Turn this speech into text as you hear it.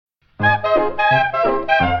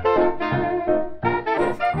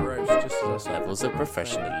Gross, just as I said. Levels of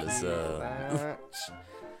professionalism. That.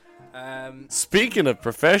 Speaking of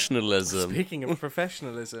professionalism, Speaking of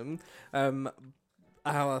professionalism,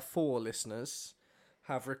 our 4 listeners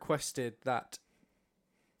have requested that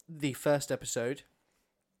the first episode,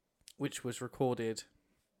 which was recorded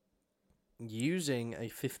using a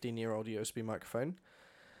 15-year-old USB microphone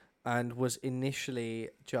and was initially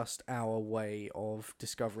just our way of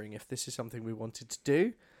discovering if this is something we wanted to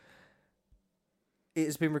do, it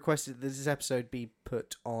has been requested that this episode be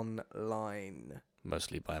put online.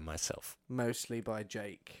 mostly by myself. Mostly by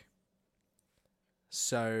Jake.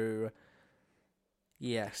 So,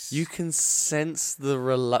 yes. You can sense the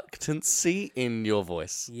reluctancy in your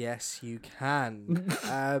voice. Yes, you can.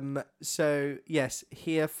 So, yes,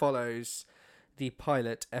 here follows the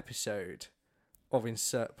pilot episode of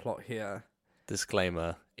Insert Plot Here.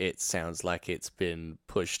 Disclaimer, it sounds like it's been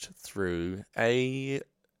pushed through a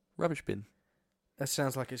rubbish bin. That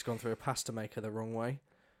sounds like it's gone through a pasta maker the wrong way.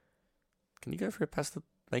 Can you go for a pasta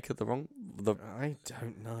maker I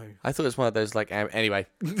don't know. I thought it was one of those, like, anyway.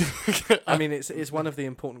 I mean, it's one of the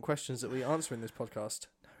important questions that we answer in this podcast.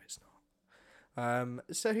 No, it's not.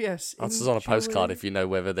 So, yes. Answers on a postcard if you know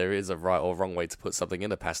whether there is a right or wrong way to put something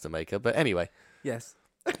in a pasta maker. But anyway. Yes.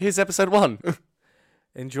 Here's episode 1.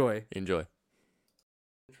 Enjoy. Intro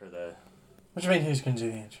there. What do you mean, who's going to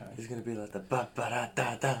do the intro? He's going to be like the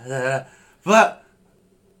ba-ba-da-da-da-da. But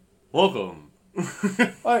welcome.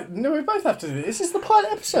 No, we both have to do it. This is the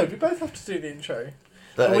pilot episode. We both have to do the intro.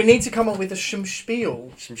 But we need to come up with a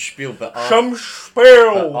spiel. some spiel, but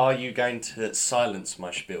are you going to silence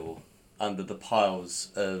my spiel under the piles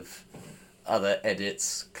of other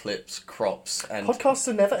edits, clips, crops, and Podcasts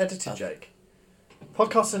are never edited, Jake.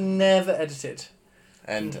 Podcasts are never edited.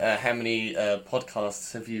 And how many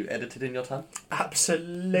podcasts have you edited in your time?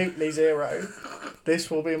 Absolutely 0. This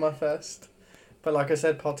will be my first. But like I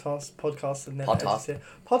said, podcasts are never edited.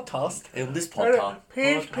 Podcast? In this podcast. P.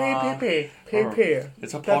 It's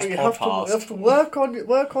a You have to work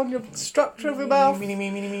on your structure of your mouth. Then you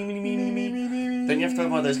have to have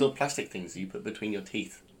one of those little plastic things that you put between your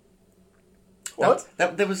teeth. What?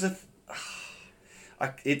 There was a...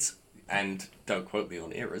 And don't quote me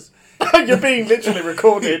on eras. You're being literally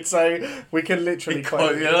recorded, so we can literally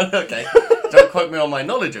quote you. Okay. Don't quote me on my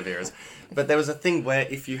knowledge of eras. But there was a thing where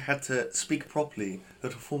if you had to speak properly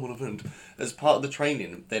at a formal event, as part of the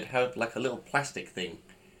training, they'd have like a little plastic thing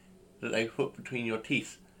that they put between your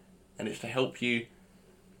teeth. And it's to help you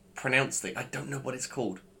pronounce things. I don't know what it's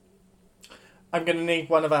called. I'm going to need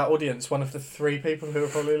one of our audience, one of the 3 people who are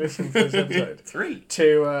probably listening to this episode. 3?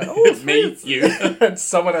 To... Me, you. And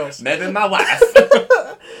someone else. Maybe my wife.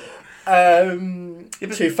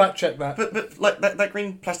 To fact check that. But like that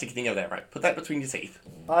green plastic thing over there, right? Put that between your teeth.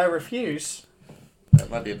 I refuse. That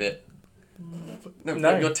might be a bit...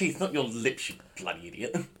 No. Your teeth, not your lips, you bloody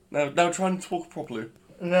idiot. No, try and talk properly.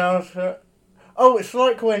 No. Oh, it's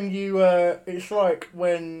like when you... it's like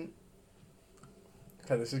when...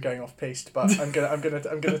 Okay, this is going off piste, but I'm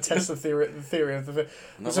gonna test the theory of the.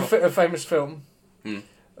 There's a famous film.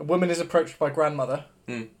 A woman is approached by grandmother.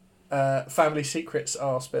 Family secrets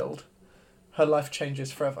are spilled. Her life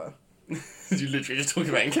changes forever. You literally just talking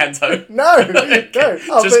about Encanto. No, no.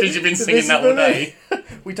 Oh, just because you've been singing that all day.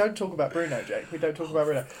 We don't talk about Bruno, Jake. We don't talk about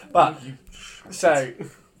Bruno. But so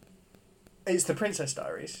it's the Princess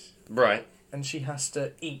Diaries, right? And she has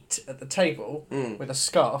to eat at the table with a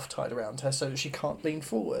scarf tied around her so that she can't lean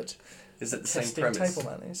forward. Is it the same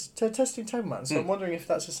premise? Testing table man. So I'm wondering if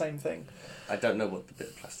that's the same thing. I don't know what the bit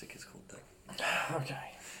of plastic is called though. Okay.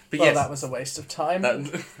 But well, yes, that was a waste of time.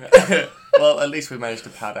 Well, at least we managed to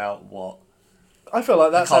pad out what. I feel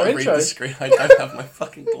like that's I can't our read intro. the screen. I don't have my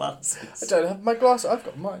fucking glasses. I don't have my glasses. I've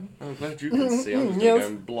got mine. I'm glad you can see. I'm just going to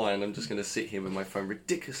go blind. I'm just going to sit here with my phone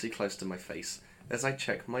ridiculously close to my face as I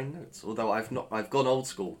check my notes. Although I've gone old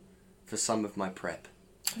school for some of my prep.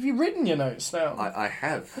 Have you written your notes now? I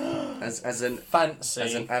have. As an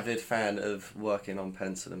avid fan of working on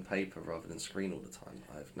pencil and paper rather than screen all the time,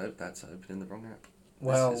 that's opening the wrong app.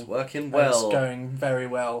 Well, this is working well. It's going very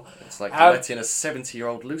well. It's like letting a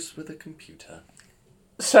 70-year-old loose with a computer.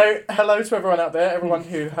 So, hello to everyone out there, everyone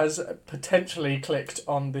who has potentially clicked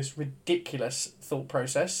on this ridiculous thought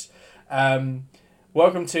process.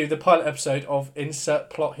 Welcome to the pilot episode of Insert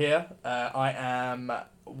Plot Here. I am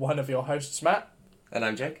one of your hosts, Matt. And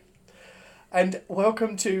I'm Jake. And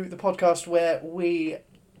welcome to the podcast where we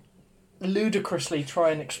ludicrously try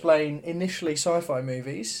and explain initially sci-fi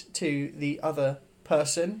movies to the other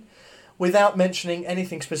person without mentioning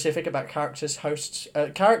anything specific about characters,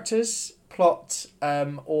 plot,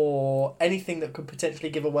 or anything that could potentially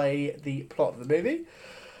give away the plot of the movie.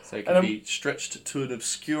 So it can be stretched to an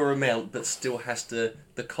obscure amount, but still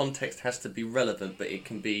the context has to be relevant, but it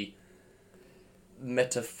can be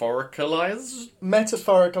metaphoricalized?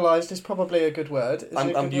 Metaphoricalized is probably a good word.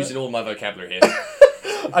 I'm using all my vocabulary here.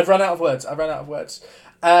 I've run out of words.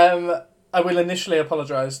 I will initially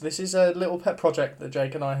apologise. This is a little pet project that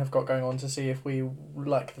Jake and I have got going on to see if we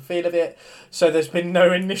like the feel of it. So there's been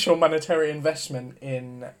no initial monetary investment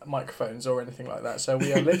in microphones or anything like that. So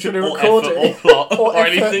we are literally recording. Or plot or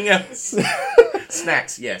anything else.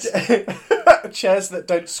 Snacks, yes. Chairs that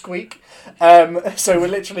don't squeak. So we're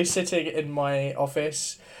literally sitting in my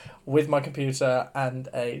office with my computer and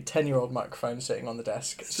a 10-year-old microphone sitting on the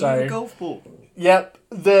desk. So a golf ball. Yep.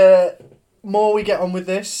 The more we get on with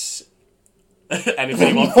this... And if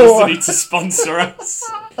anyone feels the need to sponsor us.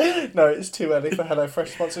 No, it's too early for HelloFresh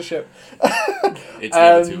sponsorship. It's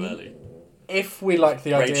never too early. If we like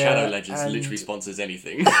the idea... Raid Shadow Legends literally sponsors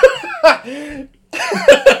anything.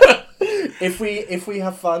 If we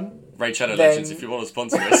have fun... Raid Shadow Legends, if you want to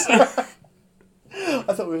sponsor us.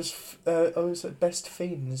 I thought it was Best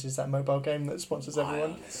Fiends, is that mobile game that sponsors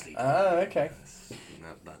everyone? Okay.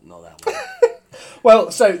 Not that one.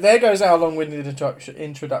 Well, so there goes our long-winded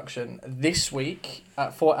introduction this week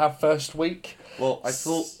for our first week. Well, I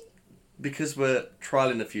thought, because we're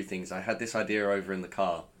trialling a few things, I had this idea over in the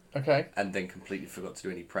car. Okay. And then completely forgot to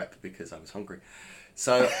do any prep because I was hungry.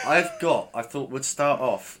 So I thought we'd start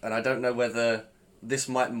off, and I don't know whether this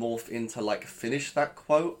might morph into like finish that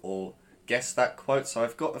quote or guess that quote. So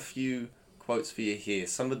I've got a few quotes for you here.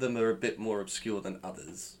 Some of them are a bit more obscure than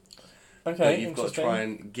others. Okay, but you've got to try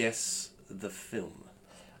and guess the film.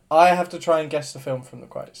 I have to try and guess the film from the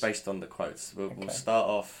quotes. Based on the quotes. We'll start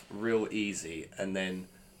off real easy, and then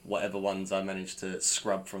whatever ones I manage to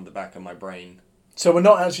scrub from the back of my brain. So we're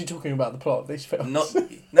not actually talking about the plot of these films? No.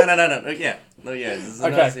 Yeah.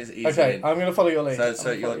 Okay, I'm going to follow your lead.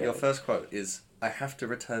 So your first quote is, I have to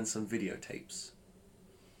return some videotapes.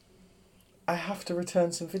 I have to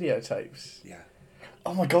return some videotapes? Yeah.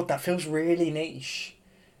 Oh my god, that feels really niche.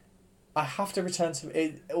 I have to return some...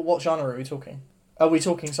 What genre are we talking? Are we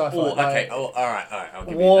talking sci-fi? Oh, okay. Alright. I'll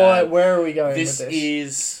give you... Where are we going with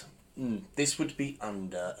this? This would be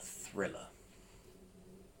under thriller.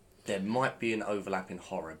 There might be an overlap in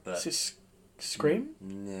horror, but... Is it Scream?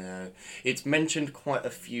 No. It's mentioned quite a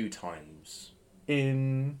few times.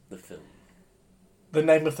 In... the film. The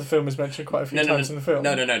name of the film is mentioned quite a few times in the film?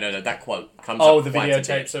 No. That quote comes up. Oh, the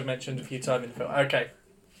videotapes are mentioned a few times in the film. Okay.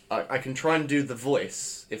 I can try and do the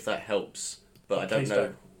voice, if that helps, but I don't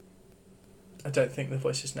know. I don't think the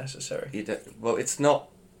voice is necessary. Well, it's not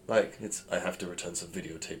like it's. I have to return some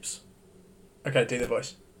videotapes. Okay, do the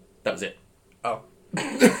voice. That was it. Oh.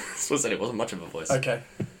 So I said it wasn't much of a voice. Okay.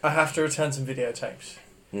 I have to return some videotapes.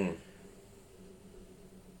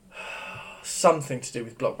 Something to do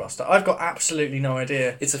with Blockbuster. I've got absolutely no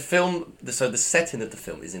idea. It's a film, so the setting of the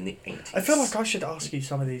film is in the 80s. I feel like I should ask you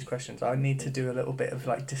some of these questions. I need to do a little bit of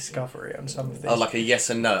like discovery on some of these. Oh, like a yes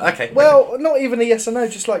and no. Okay. Well, not even a yes or no,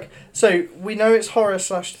 just like... So, we know it's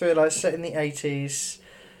horror/thriller, it's set in the 80s.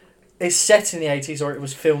 It's set in the 80s, or it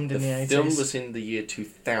was filmed in the 80s? The film was in the year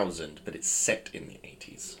 2000, but it's set in the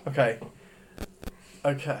 80s. Okay.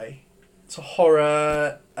 It's a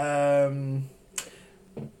horror...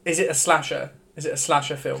 Is it a slasher? Is it a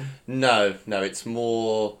slasher film? No, it's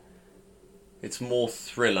more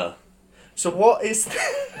thriller. So what is...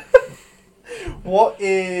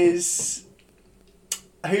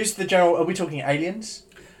 Who's the general... Are we talking aliens?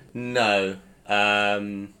 No.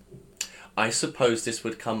 I suppose this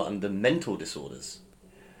would come under mental disorders.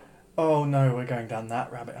 Oh no, we're going down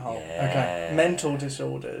that rabbit hole. Yeah. Okay, mental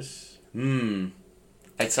disorders.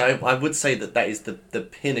 So I would say that is the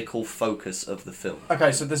pinnacle focus of the film.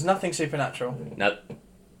 Okay, so there's nothing supernatural. No.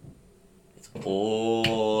 It's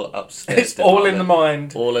all upstairs. It's all in the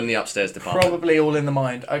mind. All in the upstairs department. Probably all in the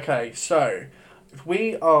mind. Okay, so if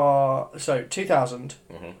we are 2000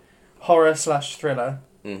 horror/thriller.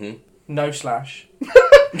 No slash.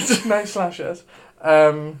 No slashers.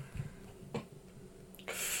 I've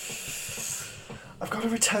got to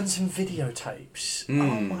return some videotapes.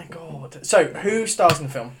 Oh my god. So, who stars in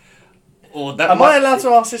the film? Am I allowed to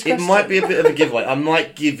ask this question? It might be a bit of a giveaway. I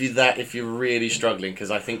might give you that if you're really struggling,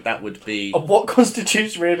 because I think that would be... What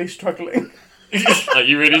constitutes really struggling? Are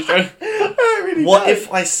you really struggling? I really What don't.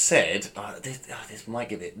 if I said... this might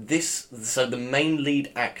give it... So the main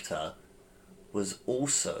lead actor was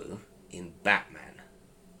also in Batman.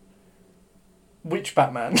 Which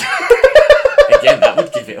Batman? Again, that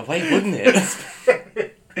would give it away, wouldn't it?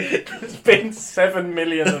 There's been 7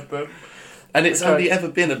 million of them. And it's Okay. only ever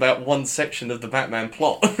been about one section of the Batman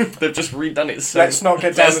plot. They've just redone it. So Let's not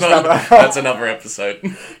get down this rabbit hole. That's another episode.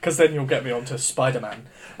 Because then you'll get me onto Spider-Man.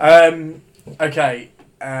 Okay,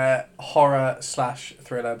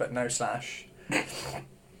 horror/thriller, but no slash.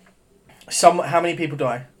 How many people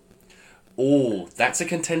die? Oh, that's a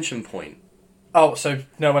contention point. Oh, so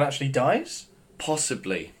no one actually dies?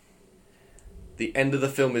 Possibly. The end of the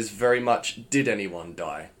film is very much, did anyone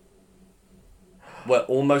die? We're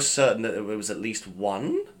almost certain that there was at least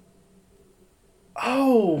one.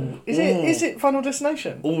 Oh, is it Final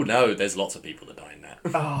Destination? Oh no, there's lots of people that die in that.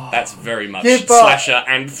 Oh. That's very much Yeah, but- slasher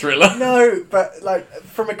and thriller. No, but like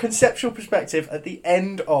from a conceptual perspective, at the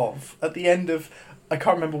end of, I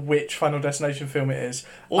can't remember which Final Destination film it is.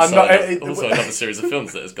 Also, I'm not, another series of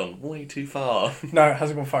films that has gone way too far. No, it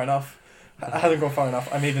hasn't gone far enough.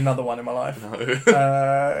 I need another one in my life. No.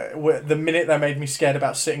 The minute they made me scared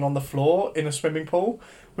about sitting on the floor in a swimming pool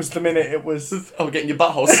was the minute it was. Oh, getting your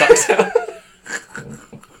butthole sucked out.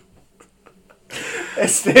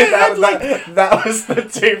 That was the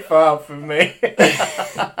too far for me.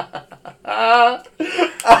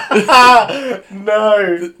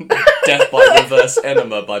 No. Death by reverse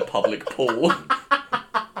enema by public pool.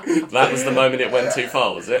 That was the moment it went too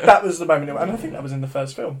far, was it? That was the moment, and I think that was in the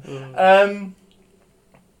first film.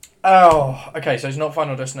 Okay, so it's not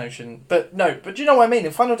Final Destination, but do you know what I mean?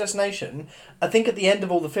 In Final Destination, I think at the end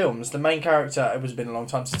of all the films, the main character. It has been a long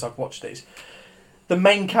time since I've watched these. The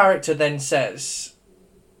main character then says,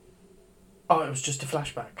 "Oh, it was just a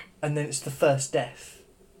flashback," and then it's the first death.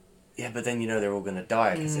 Yeah, but then you know they're all going to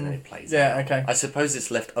die because then it plays. Yeah, out. okay. I suppose it's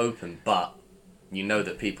left open, but you know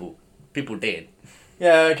that people did.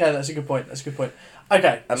 Yeah, okay, that's a good point.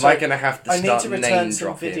 Okay, Am I going to have to I need start to name return some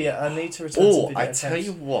dropping? video. I need to return some video. I tell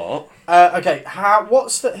you what. Okay,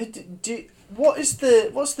 what's the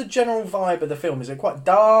general vibe of the film? Is it quite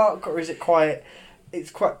dark or is it quite? It's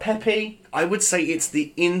quite peppy. I would say it's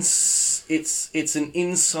it's an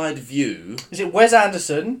inside view. Is it Wes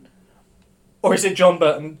Anderson, or is it John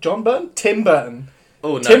Burton? John Burton? Tim Burton.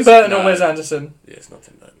 Oh no, Tim Burton or Wes Anderson? Yeah, it's not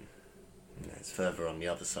Tim Burton. No, it's further on the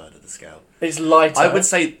other side of the scale. It's lighter.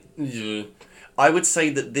 I would say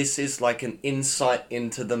that this is like an insight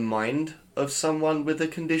into the mind of someone with a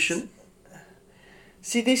condition.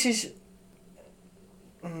 See, this is.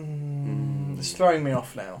 It's throwing me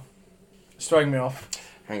off now. It's throwing me off.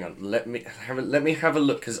 Hang on, let me have a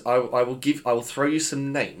look because I will throw you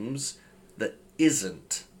some names that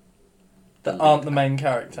aren't the main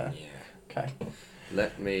character. Yeah. Okay.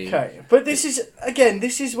 Let me. Okay, but this is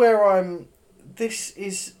where I'm. This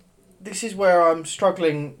is where I'm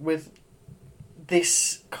struggling with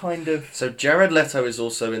this kind of. So Jared Leto is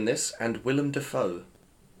also in this, and Willem Dafoe.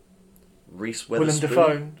 Reese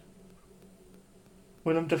Witherspoon.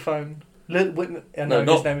 Willem Dafoe. His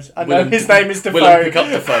name is Dafoe. Willem, pick up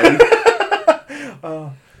the phone.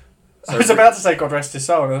 Oh. So I was about to say God rest his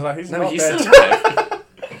soul, and I was like, he's not he's dead. still alive.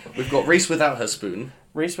 We've got Reese without her spoon.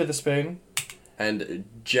 Reese Witherspoon. And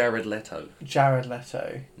Jared Leto. Jared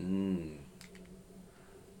Leto. Mm.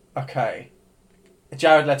 Okay.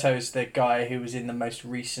 Jared Leto is the guy who was in the most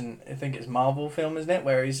recent, I think it's Marvel film, isn't it?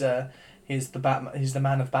 Where he's the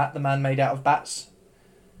man of bat, the man made out of bats.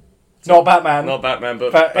 Not Batman. Not Batman,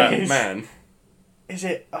 but Batman. Is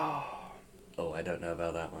it? Oh, I don't know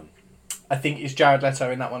about that one. I think it's Jared Leto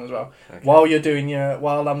in that one as well. Okay. While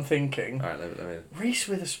I'm thinking. All right, let me. Reese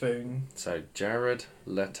Witherspoon. So Jared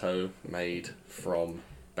Leto made from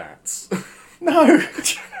bats. No.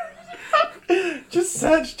 Just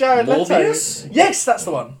search Jared Morbius? Leto. Yes, that's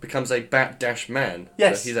the one. Becomes a bat-man.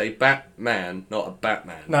 Yes. So he's a Batman, not a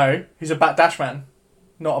Batman. No, he's a bat dash man,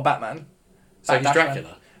 not a Batman. So Bat he's Dashman.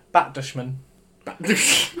 Dracula. Bat Dushman. But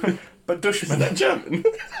Dushman. Is that German?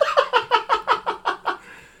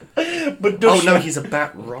 But Dushman. Oh no, he's a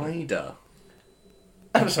bat rider.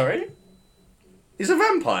 I'm sorry. He's a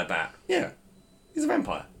vampire bat. Yeah, he's a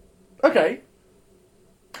vampire. Okay.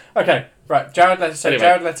 Right. Jared Leto. So Anyway.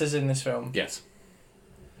 Jared Leto's in this film. Yes.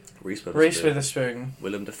 Reese Witherspoon.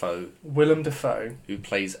 Willem Dafoe, Willem Dafoe. who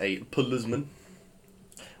plays a policeman.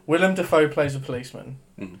 Willem Dafoe plays a policeman.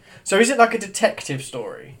 Mhm. So is it like a detective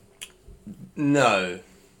story? No.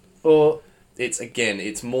 Or...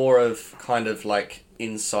 It's more of kind of like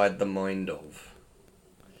inside the mind of.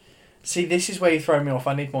 See, this is where you throw me off.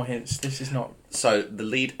 I need more hints. This is not... So, the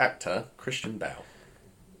lead actor, Christian Bale.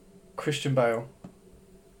 Christian Bale.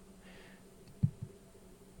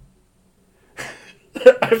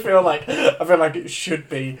 I feel like it should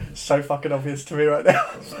be so fucking obvious to me right now.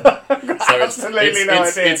 So it's absolutely no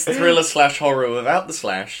idea. It's thriller / horror without the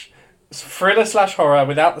slash, Thriller / horror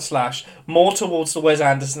without the slash, more towards the Wes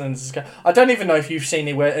Anderson. I don't even know if you've seen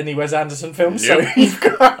any Wes Anderson films. Yep. So you've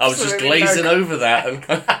got I was just glazing over that. And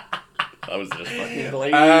I was just fucking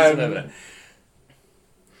glazing over that.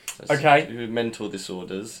 So Okay. Mental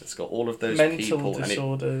disorders. It's got all of those mental people.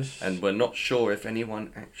 disorders. And we're not sure if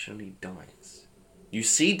anyone actually dies. You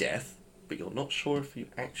see death, but you're not sure if you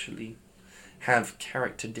actually have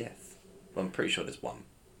character death. Well, I'm pretty sure there's one.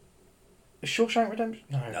 Shawshank Redemption?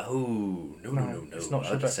 No. No. It's not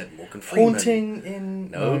I just said Morgan Freeman. Haunting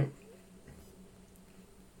in... No.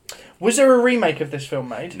 Was there a remake of this film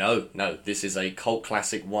made? No. This is a cult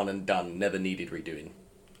classic, one and done, never needed redoing.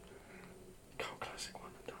 Cult classic, one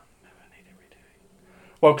and done, never needed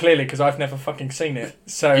redoing. Well, clearly, because I've never fucking seen it.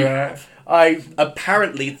 So, You have.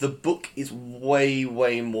 Apparently, the book is way,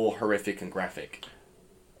 way more horrific and graphic.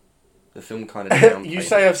 The film kind of downplayed You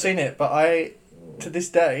say I've seen it, but I, to this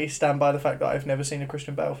day, stand by the fact that I've never seen a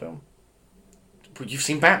Christian Bale film. But you've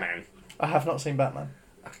seen Batman. I have not seen Batman.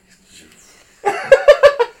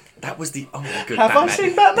 That was the only good Have Batman. I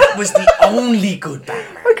seen Batman? That was the only good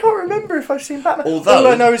Batman. I can't remember if I've seen Batman. Although- all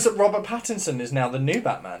I know is that Robert Pattinson is now the new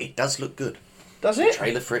Batman. It does look good. Does The it?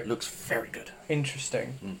 trailer for it looks very good.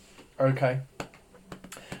 Interesting. Okay,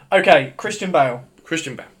 Christian Bale.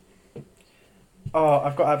 Christian Bale. Oh,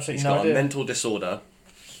 I've got He's absolutely no got a idea. mental disorder,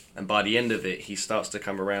 and by the end of it, he starts to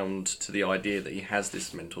come around to the idea that he has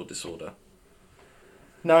this mental disorder.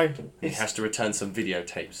 No. He has to return some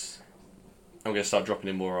videotapes. I'm going to start dropping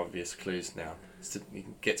in more obvious clues now. He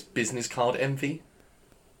gets business card envy.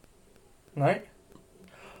 No?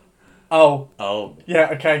 Oh. Oh. Yeah,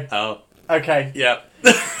 okay. Oh. Okay. Yeah.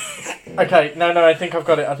 Okay, no, I think I've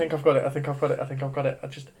got it. I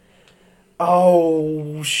just...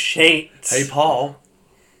 Oh, shit. Hey, Paul.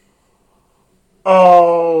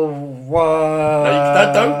 Oh, what?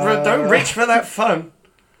 No, don't reach for that phone.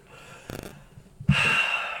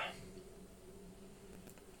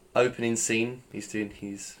 Opening scene. He's doing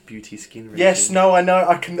his beauty skin routine. Yes, no, I know.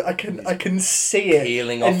 I can see it.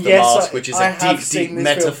 Peeling off And the yes, mask, which is I a have deep seen this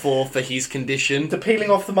metaphor for his condition. The peeling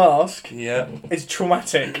off the mask Yeah. is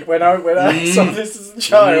traumatic. When I saw this as a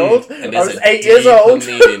child, And I there's was a 8 years deeper old.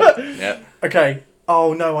 meaning. Yeah. Okay.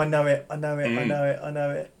 Oh no, I know it. I know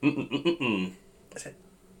it. Mm-mm-mm-mm. Is it?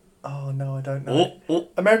 Oh no, I don't know. Oh.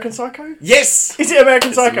 American Psycho? Yes! Is it American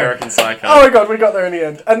It's Psycho? American Psycho. Oh my god, we got there in the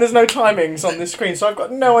end. And there's no timings on this screen, so I've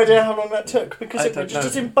got no idea how long that took because I it don't was know.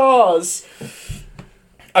 just in bars.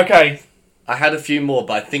 Okay. I had a few more,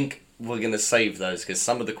 but I think we're going to save those because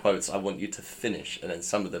some of the quotes I want you to finish, and then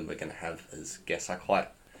some of them we're going to have as guess I quite.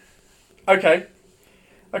 Okay,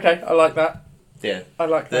 I like that. Yeah. I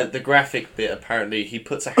like that. The graphic bit, apparently, he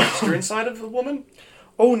puts a hamster inside of a woman.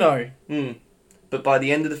 Oh no. But by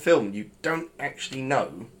the end of the film, you don't actually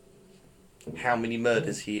know how many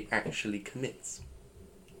murders he actually commits.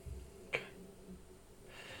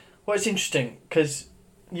 Well, it's interesting because,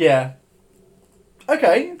 yeah.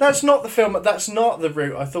 Okay, that's not the film. That's not the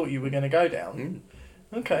route I thought you were going to go down.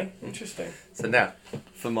 Okay, interesting. So now,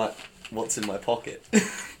 for my what's in my pocket.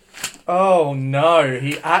 Oh no,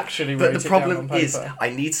 he actually wrote But the it down on problem paper. is, I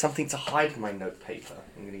need something to hide my note paper.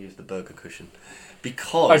 I'm going to use the burger cushion.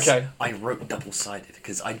 Because I wrote double-sided,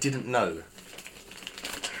 because I didn't know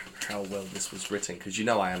how well this was written, because you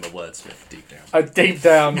know I am a wordsmith deep down. Deep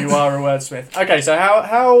down, you are a wordsmith. Okay, so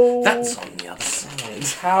how... That's on the other side.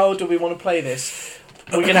 How do we want to play this?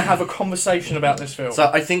 We're going to have a conversation about this film.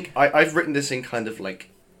 So I think I've written this in kind of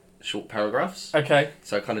like short paragraphs. Okay.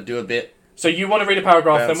 So I kind of do a bit. So you want to read a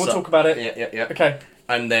paragraph, then we'll talk about it. Yeah. Okay.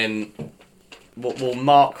 And then we'll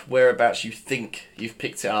mark whereabouts you think you've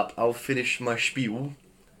picked it up. I'll finish my spiel,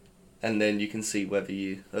 and then you can see whether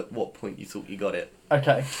at what point you thought you got it.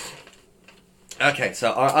 Okay. Okay,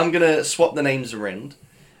 so I'm gonna swap the names around,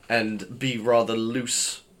 and be rather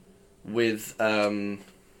loose with the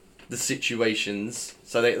situations.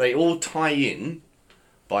 So they all tie in,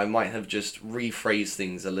 but I might have just rephrased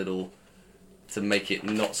things a little to make it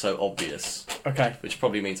not so obvious. Okay. Which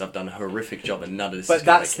probably means I've done a horrific job and none of this But is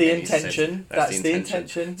gonna that's make the any sense. intention. That's the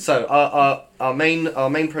intention. So our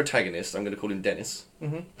main protagonist, I'm going to call him Dennis.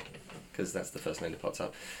 Because that's the first name that pops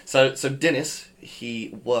up. So Dennis,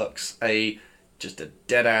 he works just a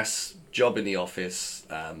dead-ass job in the office.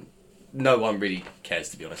 No one really cares,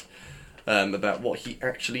 to be honest, about what he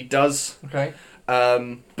actually does. Okay.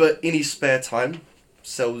 But in his spare time,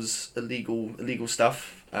 sells illegal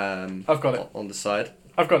stuff. I've got it. On the side.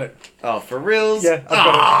 I've got it. Oh, for reals? Yeah,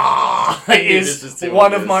 I've got it. It is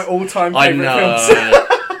one of my all-time favourite films.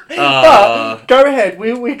 But go ahead.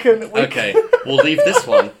 We can. Okay, we'll leave this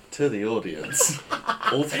one to the audience.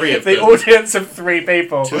 All three of them. The audience of 3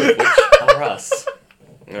 people. 2 of which are us.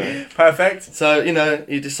 Right. Perfect. So,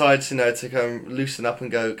 he decides, to go and loosen up and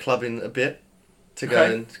go clubbing a bit. To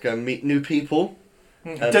go and meet new people.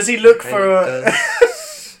 Does he look for a...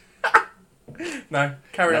 No,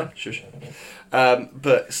 carry on. Shush.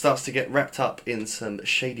 But starts to get wrapped up in some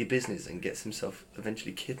shady business and gets himself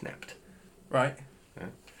eventually kidnapped. Right. Yeah.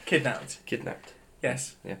 Kidnapped.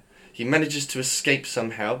 Yes. Yeah. He manages to escape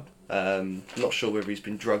somehow. Not sure whether he's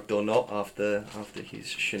been drugged or not after his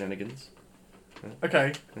shenanigans. Yeah.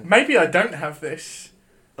 Okay. Yeah. Maybe I don't have this.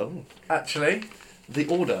 Oh. Actually. The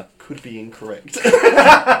order could be incorrect.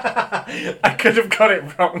 I could have got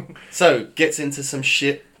it wrong. So, gets into some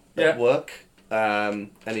shit at work.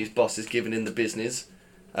 And his boss is giving him the business.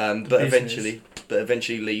 But eventually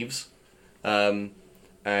leaves. And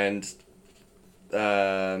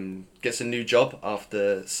gets a new job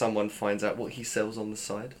after someone finds out what he sells on the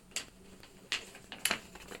side.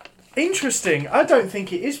 Interesting. I don't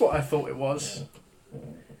think it is what I thought it was.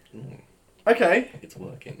 Okay. It's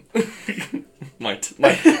working. my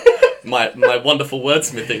wonderful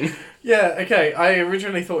wordsmithing. Yeah. Okay. I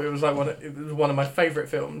originally thought it was like one of my favourite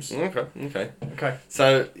films. Okay. Okay.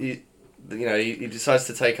 So he decides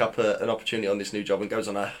to take up an opportunity on this new job and goes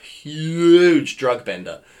on a huge drug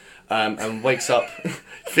bender, and wakes up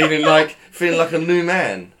feeling like a new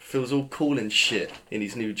man. Feels all cool and shit in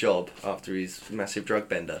his new job after his massive drug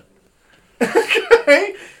bender.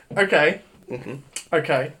 Okay. Mm-hmm.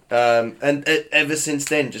 Okay. And ever since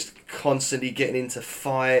then, just constantly getting into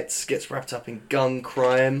fights, gets wrapped up in gun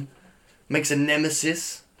crime, makes a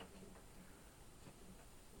nemesis.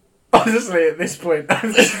 Honestly, at this point,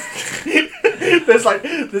 I'm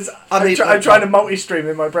trying to multi-stream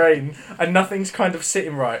in my brain, and nothing's kind of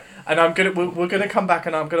sitting right. And we're gonna come back,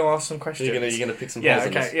 and I'm gonna ask some questions. You're gonna pick some holes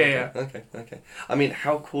in this? Yeah. Okay. I mean,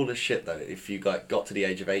 how cool as shit though if you got to the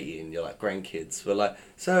age of 80 and you're like grandkids were like,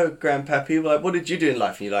 so grandpappy, like, what did you do in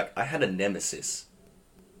life? And you're like, I had a nemesis.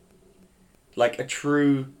 Like a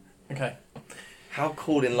true. Okay. How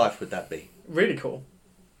cool in life would that be? Really cool.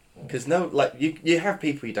 Because you have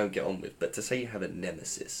people you don't get on with, but to say you have a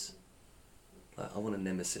nemesis, like, I want a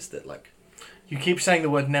nemesis that like. You keep saying the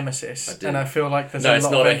word nemesis, and I feel like there's no, a it's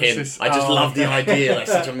lot not of a hint. emphasis. I just love the idea, like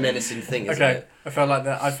such a menacing thing, isn't it? I felt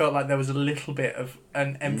like there was a little bit of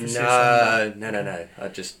an emphasis. No. I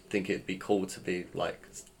just think it'd be cool to be like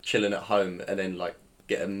chilling at home and then like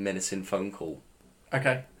get a menacing phone call.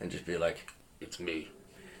 Okay. And just be like, it's me,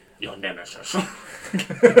 your nemesis.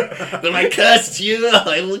 When I cursed you,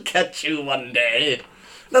 I will catch you one day.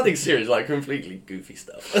 Nothing serious, like completely goofy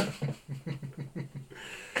stuff.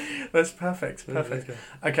 That's perfect.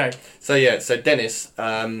 Okay. So Dennis,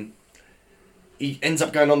 he ends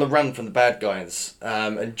up going on the run from the bad guys,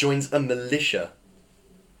 and joins a militia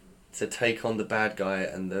to take on the bad guy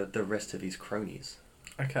and the rest of his cronies.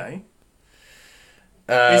 Okay.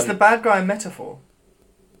 Is the bad guy a metaphor?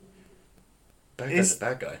 Bad guy's a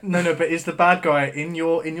bad guy. No, but is the bad guy in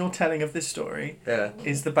your telling of this story? Yeah.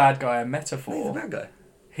 Is the bad guy a metaphor? No, he's a bad guy.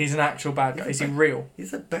 He's an actual bad guy. Is he real?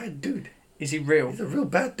 He's a bad dude. Is he real? He's a real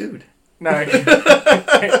bad dude. No. No,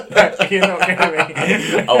 you're not getting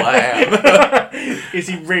me. Oh, I am. Is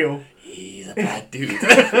he real? He's a bad dude.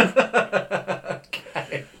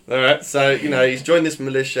 Okay. Alright, so, he's joined this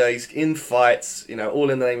militia, he's in fights, all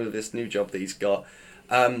in the name of this new job that he's got,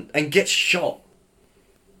 and gets shot.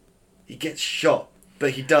 He gets shot,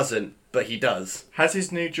 but he doesn't, but he does. Has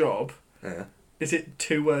his new job... Yeah. Is it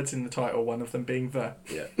 2 words in the title, one of them being the?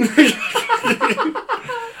 Yeah.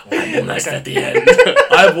 Almost at the end.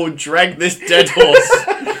 I will drag this dead horse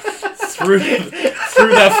through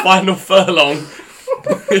that final furlong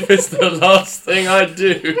if it's the last thing I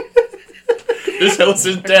do. This horse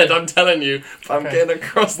is dead, I'm telling you. I'm getting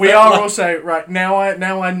across We are line. Also, right, now I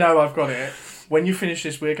know I've got it. When you finish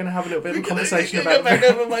this, we're going to have a little bit of a conversation about... Go back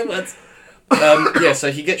over my words.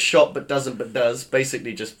 So he gets shot but doesn't but does.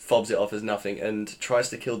 Basically just fobs it off as nothing and tries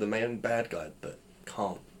to kill the main bad guy, but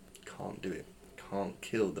can't do it. Can't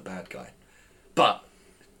kill the bad guy. But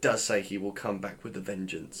does say he will come back with a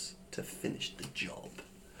vengeance to finish the job.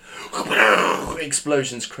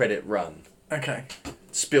 Explosions credit run. Okay.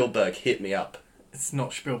 Spielberg, hit me up. It's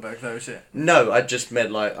not Spielberg though, is it? No, I just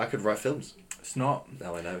meant like I could write films. It's not.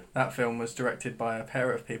 Now I know. That film was directed by a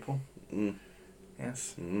pair of people. Mm.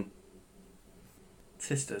 Yes. Mm.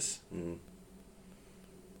 Sisters. Mm.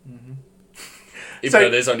 Mm-hmm. Even though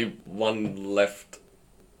there's only one left.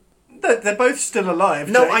 They're both still alive.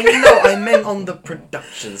 No, Jake. I know. I meant on the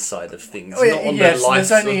production side of things, not on the life,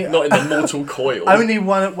 not in the mortal coil. Only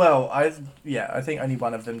one. Well, I think only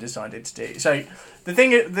one of them decided to do. So the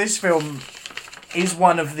thing is, this film is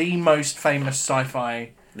one of the most famous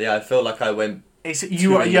sci-fi. Yeah, I feel like I went It's Two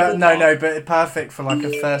you. in the Yeah, no, ballpark. no, but perfect for like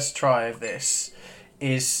a first try of this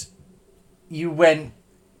is you went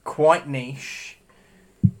quite niche.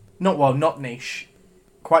 Not niche,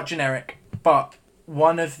 quite generic, but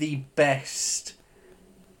one of the best.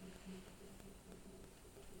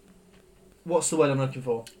 What's the word I'm looking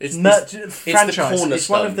for? Franchise. It's the cornerstone. It's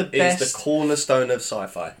one of the best. It's the cornerstone of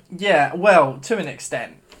sci-fi. Yeah, well, to an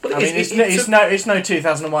extent. Well, I mean, it's no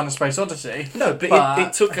 2001: A Space Odyssey. No, but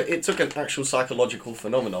it took an actual psychological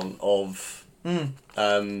phenomenon of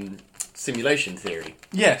simulation theory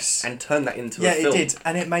Yes. and turned that into Yeah, a film. it did,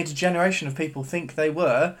 and it made a generation of people think they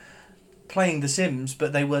were playing The Sims,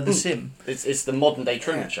 but they were The Sim. It's the modern day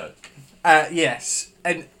Truman Show. Yes,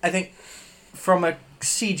 and I think from a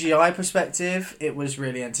CGI perspective, it was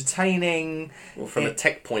really entertaining. Well, from a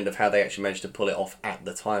tech point of how they actually managed to pull it off at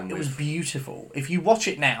the time. It was beautiful. If you watch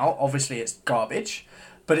it now, obviously it's garbage,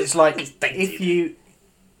 but it's like It's dated. if you.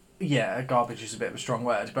 Yeah, garbage is a bit of a strong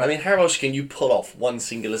word, but I mean, how else can you pull off one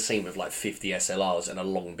singular scene with like 50 SLRs and a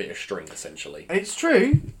long bit of string, essentially? it's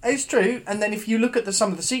true. It's true. And then if you look at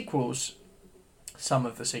some of the sequels,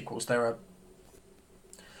 there are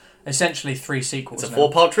essentially 3 sequels. It's a now.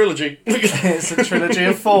 4-part trilogy. It's a trilogy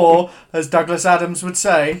of 4, as Douglas Adams would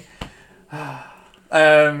say.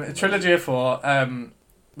 A trilogy of 4,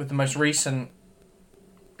 with the most recent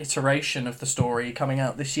iteration of the story coming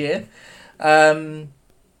out this year.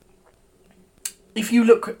 If you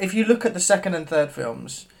look at the second and third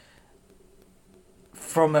films,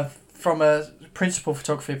 from a principal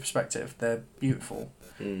photography perspective, they're beautiful.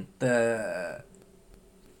 Mm.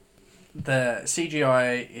 The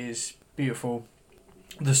CGI is beautiful.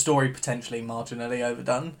 The story potentially marginally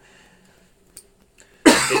overdone.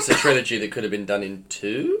 It's a trilogy that could have been done in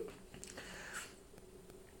 2.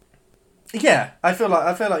 Yeah, I feel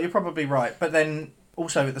like you're probably right. But then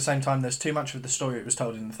also at the same time, there's too much of the story that was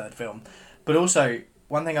told in the third film. But also,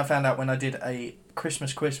 one thing I found out when I did a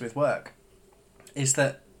Christmas quiz with work is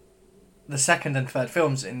that the second and third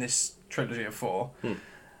films in this trilogy of 4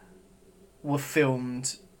 were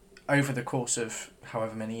filmed over the course of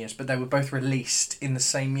however many years, but they were both released in the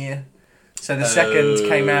same year. So the second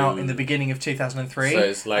came out in the beginning of 2003. So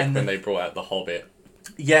it's like and when they brought out The Hobbit.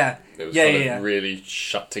 Yeah. It was Yeah. really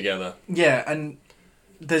shut together. Yeah, and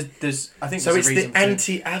there's I think So there's it's a reason the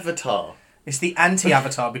anti-Avatar. It's the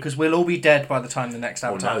anti-Avatar because we'll all be dead by the time the next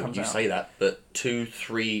Avatar No, comes you out. say that, but 2,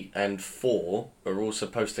 3, and 4 are all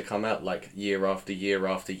supposed to come out like year after year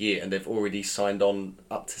after year, and they've already signed on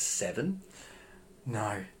up to 7.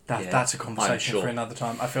 No, Yeah, that's a conversation I'm sure. for another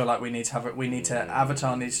time. I feel like we need to have it. We need to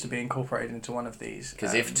Avatar needs to be incorporated into one of these.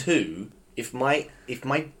 Because if my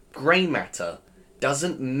grey matter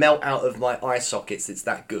doesn't melt out of my eye sockets, it's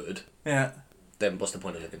that good. Yeah, Then what's the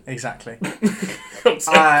point of living? exactly. I'm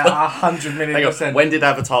so 100 million Hang on, percent. when did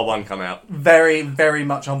Avatar 1 come out? Very, very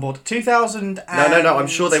much on board. 2000. No. I'm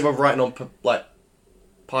sure they were writing on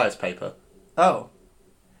Pious paper. Oh,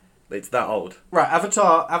 It's that old. right.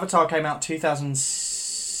 Avatar came out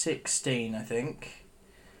 2016, I think.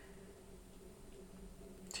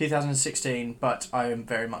 2016, but I am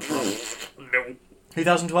very much wrong. No.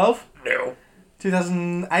 2012? No.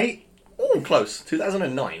 2008? Oh, close.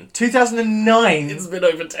 2009. 2009? It's been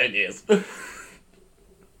over 10 years.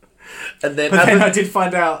 And then, But then I did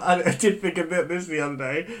find out, I did think about this the other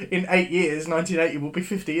day, in 8 years, 1980 will be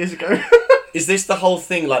 50 years ago. is this the whole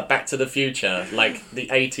thing like Back to the Future? Like the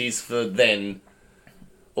 80s for then?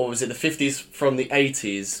 Or was it the 50s from the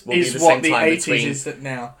 80s? Will be is the what same the time 80s between... is that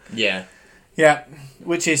now. Yeah. Yeah,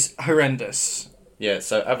 which is horrendous. Yeah,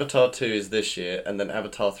 so Avatar 2 is this year, and then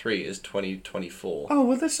Avatar 3 is 2024. Oh,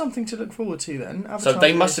 well, there's something to look forward to then. So Avatar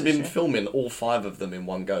they must is have this been year. filming all 5 of them in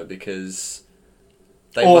one go, because...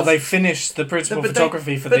 They finished the principal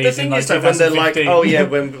photography for these in like when they're like, 2015. oh yeah,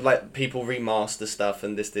 when like people remaster stuff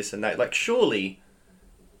and this and that, like surely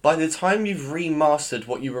by the time you've remastered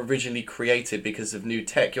what you originally created because of new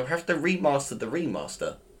tech, you'll have to remaster the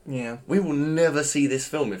remaster. Yeah. We will never see this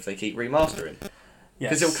film if they keep remastering. Yes.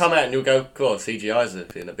 Because it'll come out and you'll go, God, CGI's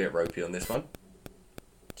been a bit ropey on this one.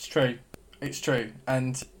 It's true. It's true.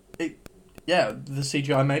 And the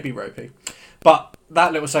CGI may be ropey. But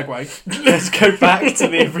that little segue, let's go back to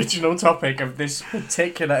the original topic of this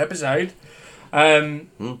particular episode.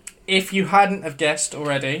 If you hadn't have guessed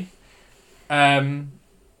already,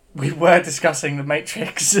 we were discussing The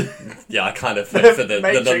Matrix. Yeah, I kind of felt for the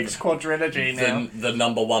Matrix quadrilogy now. the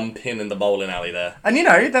number one pin in the bowling alley there. And you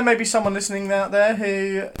know, there may be someone listening out there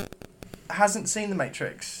who hasn't seen The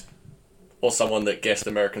Matrix. Or someone that guessed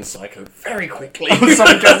American Psycho very quickly.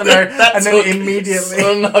 Someone guessed American, That and took- then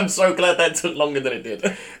immediately, I'm so glad that took longer than it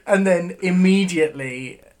did. and then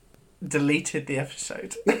immediately deleted the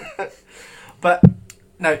episode. But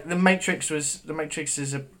no, The Matrix is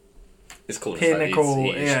a It's called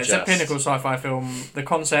pinnacle. It's a pinnacle sci-fi film. The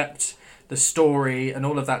concept, the story, and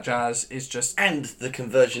all of that jazz is just. And the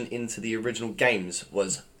conversion into the original games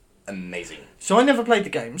was amazing. So I never played the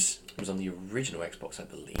games. It was on the original Xbox, I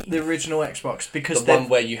believe. The original Xbox, because the one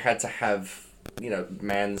where you had to have,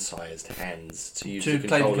 man-sized hands to use the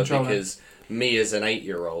controller, because me as an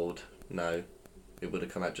 8-year-old, no, it would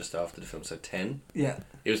have come out just after the film, so 10. Yeah.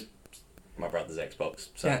 It was my brother's Xbox,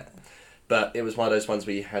 so. Yeah. But it was one of those ones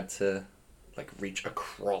where you had to, reach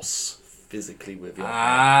across physically with your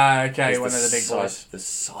hand. Okay, one of the big boys. The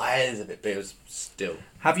size of it, but it was still.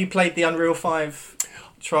 Have you played the Unreal 5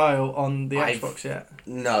 trial on the Xbox yet?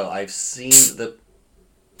 No, I've seen the...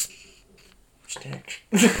 Stick.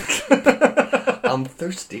 I'm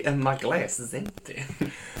thirsty and my glass is empty.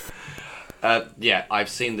 Yeah, I've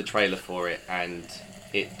seen the trailer for it and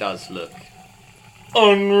it does look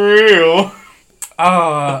unreal.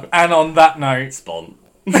 And on that note... Spawn.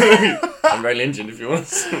 Unreal Engine, if you want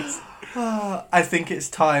to. I think it's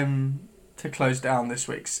time to close down this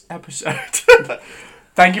week's episode.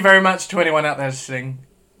 Thank you very much to anyone out there listening.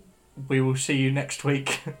 We will see you next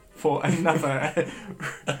week for another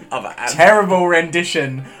terrible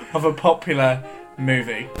rendition of a popular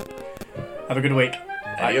movie. Have a good week.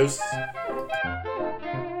 Adios. Bye.